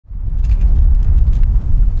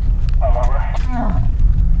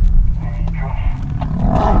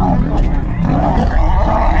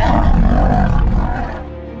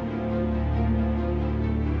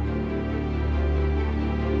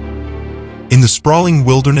In the sprawling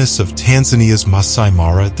wilderness of Tanzania's Masai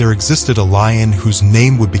Mara, there existed a lion whose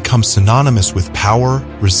name would become synonymous with power,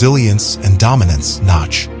 resilience, and dominance,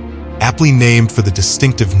 Nach. Aptly named for the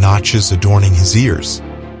distinctive notches adorning his ears.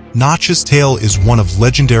 Nach's tale is one of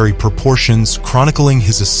legendary proportions, chronicling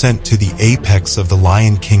his ascent to the apex of the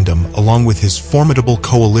Lion Kingdom along with his formidable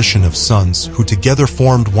coalition of sons who together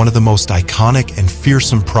formed one of the most iconic and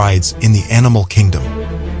fearsome prides in the animal kingdom.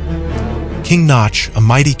 King Nach, a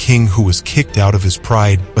mighty king who was kicked out of his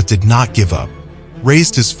pride but did not give up,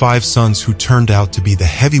 raised his 5 sons who turned out to be the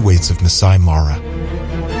heavyweights of Masai Mara.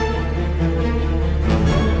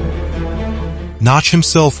 Nach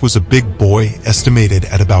himself was a big boy, estimated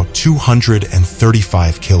at about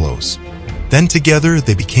 235 kilos. Then together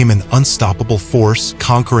they became an unstoppable force,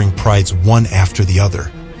 conquering prides one after the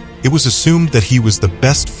other. It was assumed that he was the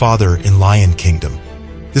best father in Lion Kingdom.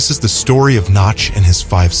 This is the story of Nach and his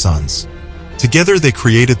 5 sons. Together they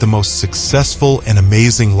created the most successful and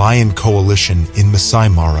amazing lion coalition in Masai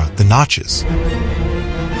Mara, the Naches.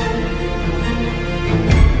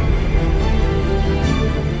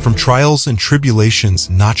 From trials and tribulations,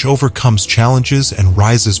 Nach overcomes challenges and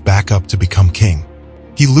rises back up to become king.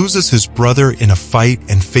 He loses his brother in a fight,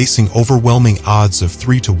 and facing overwhelming odds of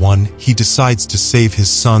 3-1, he decides to save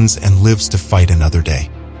his sons and lives to fight another day.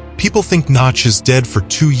 People think Nach is dead for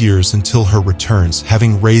 2 years until her returns,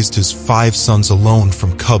 having raised his 5 sons alone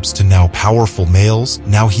from cubs to now powerful males.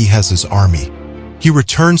 Now he has his army. He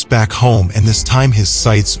returns back home, and this time his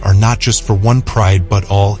sights are not just for one pride but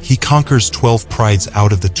all. He conquers 12 prides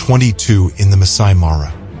out of the 22 in the Masai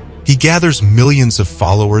Mara. He gathers millions of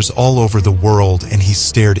followers all over the world, and he's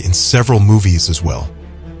starred in several movies as well.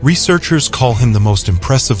 Researchers call him the most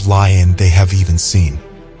impressive lion they have even seen.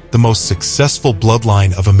 The most successful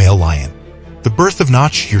bloodline of a male lion. The birth of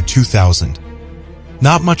Nach, year 2000.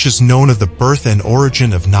 Not much is known of the birth and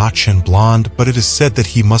origin of Nach and Blonde, but it is said that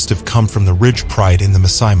he must have come from the Ridge Pride in the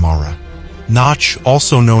Masai Mara. Nach,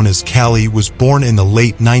 also known as Kali, was born in the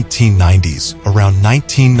late 1990s, around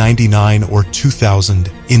 1999 or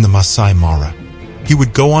 2000, in the Masai Mara. He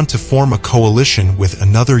would go on to form a coalition with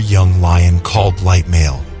another young lion called Light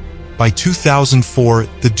Male. By 2004,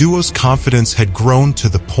 the duo's confidence had grown to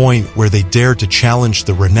the point where they dared to challenge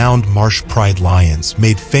the renowned Marsh Pride lions,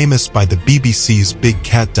 made famous by the BBC's Big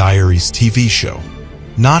Cat Diaries TV show.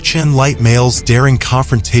 Nach and Light Male's daring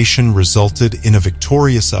confrontation resulted in a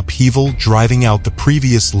victorious upheaval, driving out the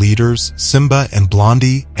previous leaders, Simba and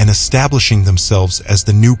Blondie, and establishing themselves as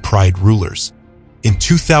the new Pride rulers. In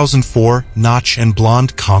 2004, Nach and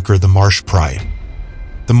Blonde conquer the Marsh Pride.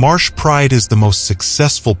 The Marsh Pride is the most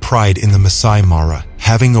successful pride in the Masai Mara,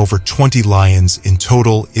 having over 20 lions in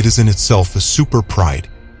total. It is in itself a super pride.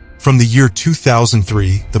 From the year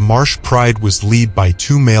 2003, the Marsh Pride was led by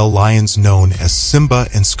 2 male lions known as Simba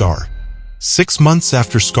and Scar. 6 months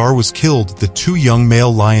after Scar was killed, the 2 young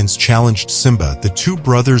male lions challenged Simba. The 2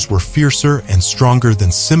 brothers were fiercer and stronger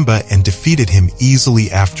than Simba and defeated him easily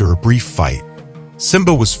after a brief fight.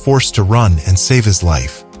 Simba was forced to run and save his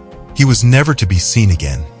life. He was never to be seen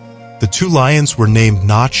again. The 2 lions were named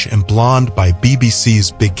Nach and Blonde by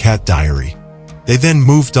BBC's Big Cat Diary. They then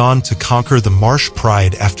moved on to conquer the Marsh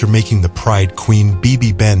Pride after making the Pride Queen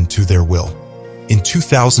Bibi bend to their will. In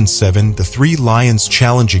 2007, the 3 lions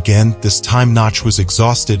challenge again. This time Nach was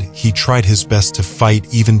exhausted. He tried his best to fight,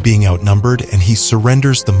 even being outnumbered, and he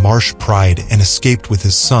surrenders the Marsh Pride and escaped with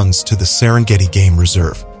his sons to the Serengeti Game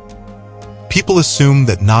Reserve. People assume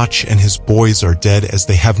that Nach and his boys are dead as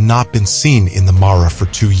they have not been seen in the Mara for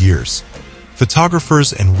 2 years.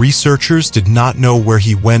 Photographers and researchers did not know where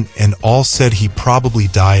he went, and all said he probably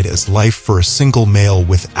died, as life for a single male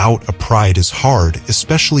without a pride is hard,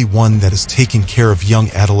 especially one that is taking care of young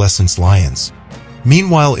adolescent lions.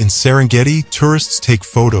 Meanwhile, in Serengeti, tourists take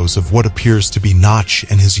photos of what appears to be Nach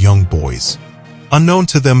and his young boys. Unknown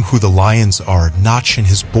to them who the lions are, Nach and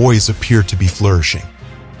his boys appear to be flourishing.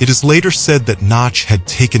 It is later said that Nach had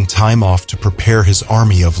taken time off to prepare his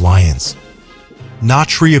army of lions.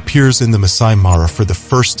 Nach reappears in the Masai Mara for the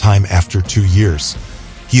first time after 2 years.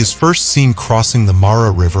 He is first seen crossing the Mara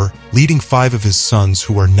River, leading 5 of his sons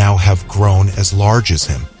who are now have grown as large as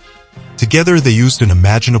him. Together they used an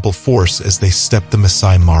imaginable force as they stepped the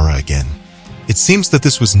Masai Mara again. It seems that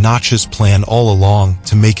this was Nach's plan all along,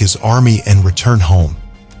 to make his army and return home.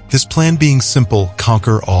 His plan being simple: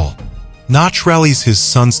 conquer all. Nach rallies his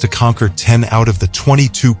sons to conquer 10 out of the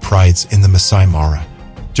 22 prides in the Masai Mara.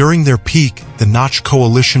 During their peak, the Nach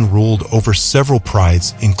coalition ruled over several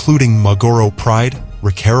prides, including Magoro Pride,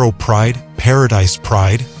 Rakero Pride, Paradise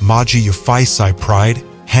Pride, Maji Yufaisai Pride,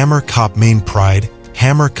 Hammer Cop Main Pride,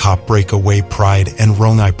 Hammer Cop Breakaway Pride, and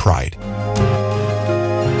Rongai Pride.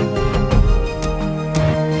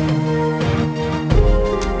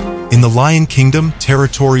 In the Lion Kingdom,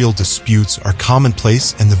 territorial disputes are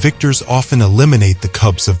commonplace and the victors often eliminate the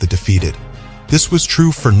cubs of the defeated. This was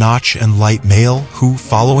true for Notch and Light Male, who,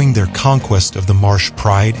 following their conquest of the Marsh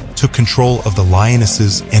Pride, took control of the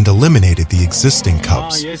lionesses and eliminated the existing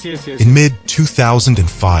cubs. In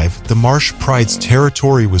mid-2005, the Marsh Pride's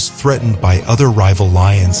territory was threatened by other rival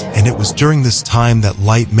lions, and it was during this time that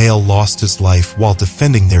Light Male lost his life while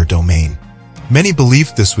defending their domain. Many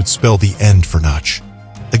believed this would spell the end for Notch.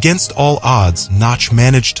 Against all odds, Notch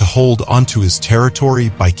managed to hold onto his territory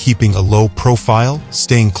by keeping a low profile,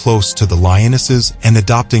 staying close to the lionesses, and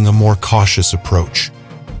adopting a more cautious approach.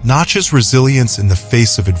 Notch's resilience in the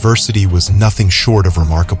face of adversity was nothing short of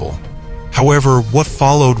remarkable. However, what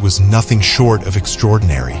followed was nothing short of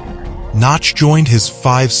extraordinary. Notch joined his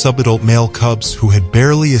 5 subadult male cubs who had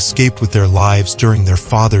barely escaped with their lives during their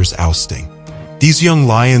father's ousting. These young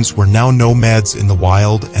lions were now nomads in the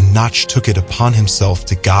wild, and Notch took it upon himself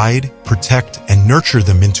to guide, protect, and nurture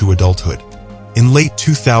them into adulthood. In late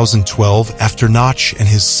 2012, after Notch and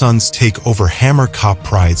his sons take over Hammer Cop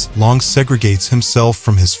prides, Long segregates himself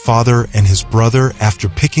from his father and his brother after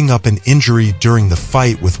picking up an injury during the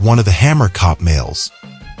fight with one of the Hammer Cop males.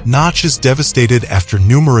 Notch is devastated after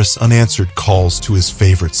numerous unanswered calls to his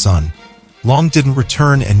favorite son. Long didn't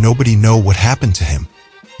return and nobody knows what happened to him.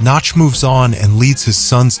 Notch moves on and leads his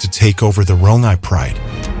sons to take over the Rongai Pride.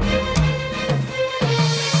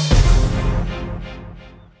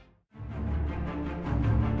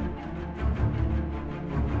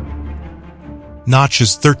 Notch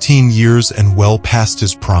is 13 years and well past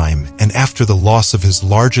his prime, and after the loss of his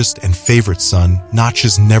largest and favorite son, Notch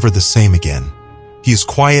is never the same again. He is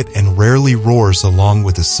quiet and rarely roars along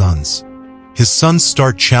with his sons. His sons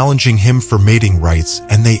start challenging him for mating rights,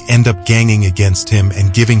 and they end up ganging against him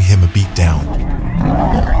and giving him a beat down.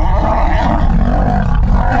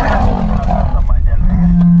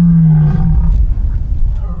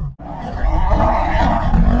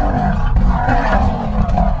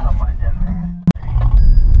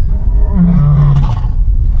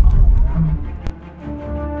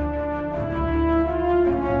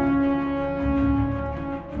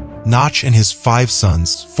 Notch and his 5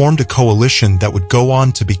 sons formed a coalition that would go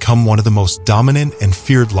on to become one of the most dominant and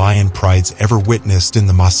feared lion prides ever witnessed in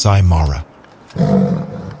the Masai Mara.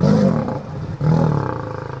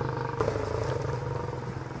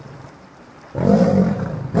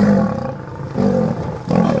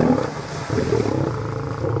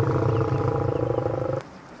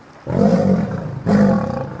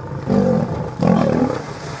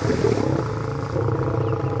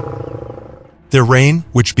 Their reign,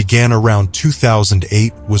 which began around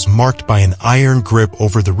 2008, was marked by an iron grip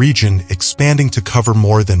over the region, expanding to cover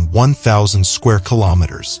more than 1,000 square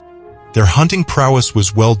kilometers. Their hunting prowess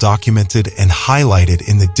was well documented and highlighted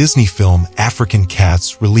in the Disney film African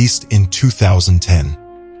Cats, released in 2010.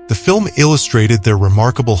 The film illustrated their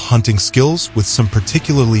remarkable hunting skills with some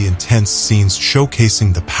particularly intense scenes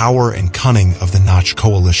showcasing the power and cunning of the Notch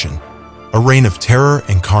coalition. A reign of terror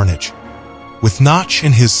and carnage. With Notch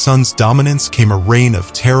and his sons' dominance came a reign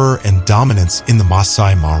of terror and dominance in the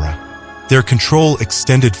Masai Mara. Their control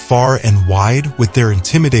extended far and wide, with their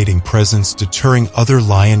intimidating presence deterring other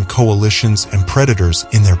lion coalitions and predators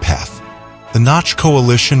in their path. The Notch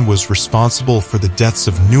coalition was responsible for the deaths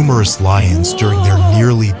of numerous lions during their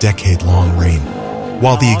nearly decade-long reign.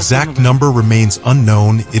 While the exact number remains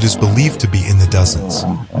unknown, it is believed to be in the dozens.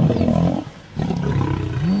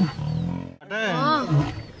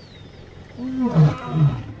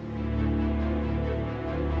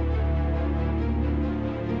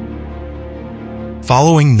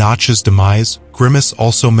 Following Notch's demise, Grimace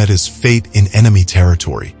also met his fate in enemy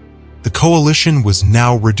territory. The coalition was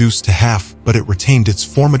now reduced to half, but it retained its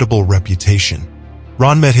formidable reputation.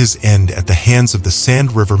 Ron met his end at the hands of the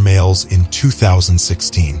Sand River males in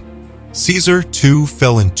 2016. Caesar, too,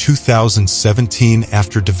 fell in 2017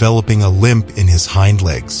 after developing a limp in his hind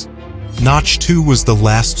legs. Notch, too, was the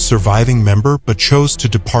last surviving member but chose to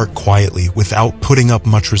depart quietly without putting up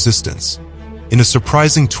much resistance. In a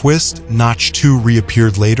surprising twist, Notch, too,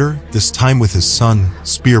 reappeared later, this time with his son,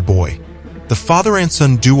 Spear Boy. The father and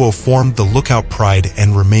son duo formed the Lookout Pride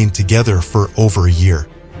and remained together for over a year.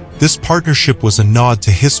 This partnership was a nod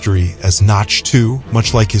to history, as Notch, too,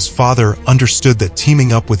 much like his father, understood that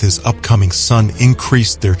teaming up with his upcoming son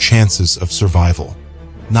increased their chances of survival.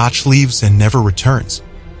 Notch leaves and never returns.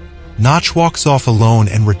 Notch walks off alone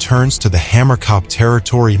and returns to the Hammerkop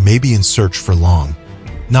territory, maybe in search for Long.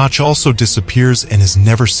 Notch also disappears and is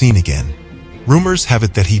never seen again. Rumors have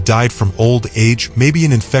it that he died from old age, maybe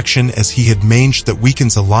an infection as he had mange that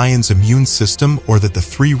weakens a lion's immune system, or that the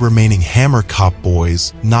 3 remaining Hammer Cop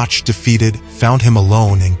boys, Notch defeated, found him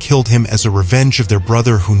alone and killed him as a revenge of their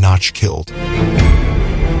brother who Notch killed.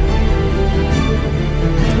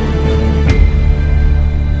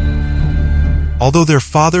 Although their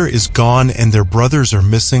father is gone and their brothers are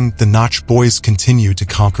missing, the Notch boys continue to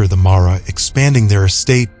conquer the Mara, expanding their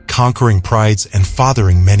estate, conquering prides, and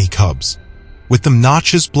fathering many cubs. With them,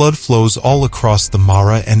 Notch's blood flows all across the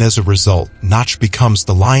Mara, and as a result, Notch becomes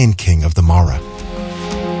the Lion King of the Mara.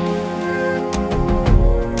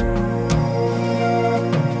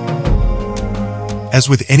 As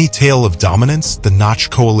with any tale of dominance, the Notch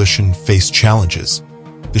coalition faced challenges.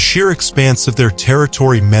 The sheer expanse of their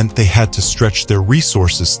territory meant they had to stretch their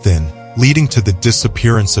resources thin, leading to the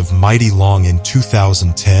disappearance of Mighty Long in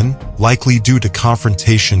 2010, likely due to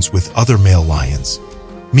confrontations with other male lions.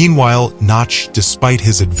 Meanwhile, Notch, despite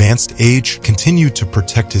his advanced age, continued to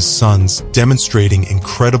protect his sons, demonstrating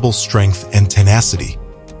incredible strength and tenacity.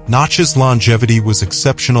 Notch's longevity was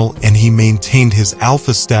exceptional, and he maintained his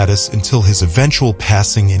alpha status until his eventual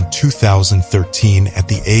passing in 2013 at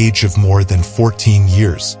the age of more than 14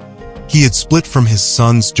 years. He had split from his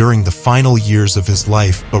sons during the final years of his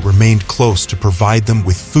life, but remained close to provide them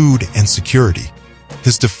with food and security.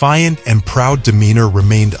 His defiant and proud demeanor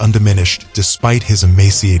remained undiminished despite his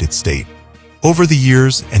emaciated state. Over the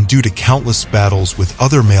years, and due to countless battles with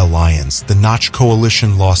other male lions, the Notch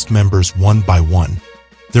coalition lost members one by one.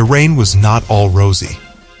 Their reign was not all rosy.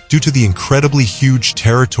 Due to the incredibly huge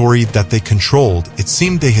territory that they controlled, it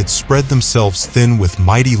seemed they had spread themselves thin, with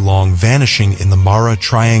Mighty Long vanishing in the Mara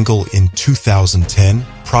Triangle in 2010,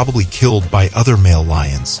 probably killed by other male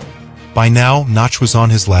lions. By now, Notch was on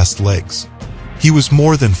his last legs. He was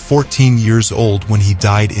more than 14 years old when he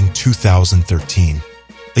died in 2013.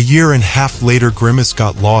 A year and a half later, Grimace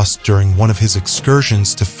got lost during one of his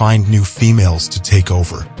excursions to find new females to take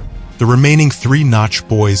over. The remaining 3 Notch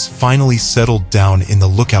boys finally settled down in the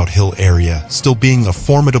Lookout Hill area, still being a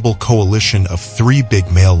formidable coalition of 3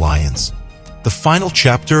 big male lions. The final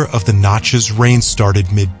chapter of the Notch's reign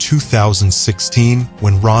started mid-2016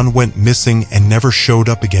 when Ron went missing and never showed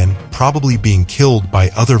up again, probably being killed by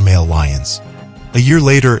other male lions. A year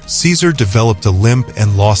later, Caesar developed a limp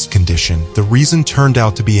and lost condition. The reason turned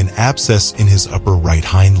out to be an abscess in his upper right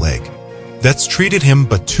hind leg. Vets treated him,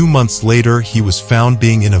 but 2 months later he was found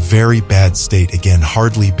being in a very bad state again,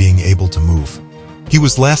 hardly being able to move. He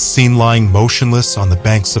was last seen lying motionless on the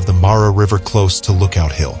banks of the Mara River close to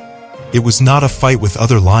Lookout Hill. It was not a fight with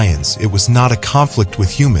other lions, it was not a conflict with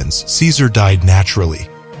humans. Caesar died naturally.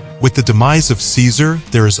 With the demise of Caesar,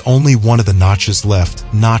 there is only one of the Notches left,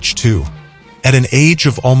 Notch 2. At an age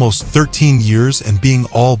of almost 13 years and being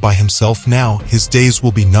all by himself now, his days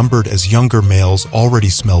will be numbered as younger males already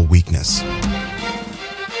smell weakness.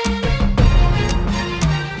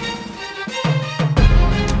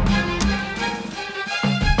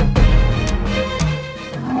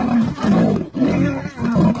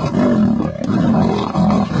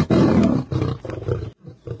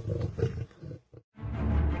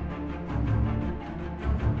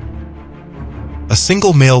 A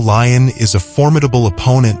single male lion is a formidable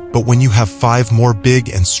opponent, but when you have 5 more big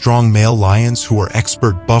and strong male lions who are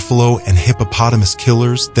expert buffalo and hippopotamus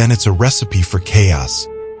killers, then it's a recipe for chaos.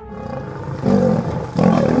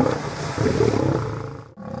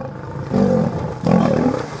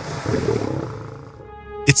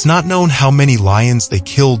 It's not known how many lions they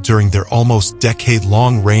killed during their almost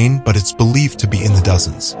decade-long reign, but it's believed to be in the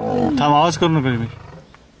dozens.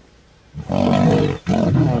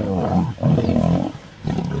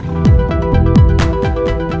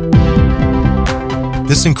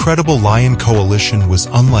 This incredible lion coalition was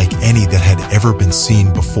unlike any that had ever been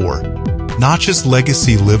seen before. Notch's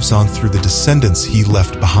legacy lives on through the descendants he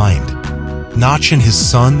left behind. Notch and his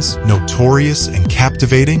sons, notorious and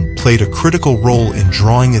captivating, played a critical role in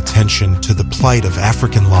drawing attention to the plight of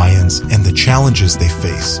African lions and the challenges they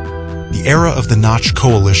face. The era of the Notch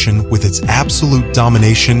coalition, with its absolute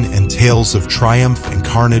domination and tales of triumph and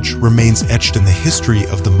carnage, remains etched in the history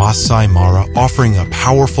of the Masai Mara, offering a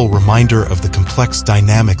powerful reminder of the complex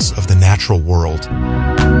dynamics of the natural world.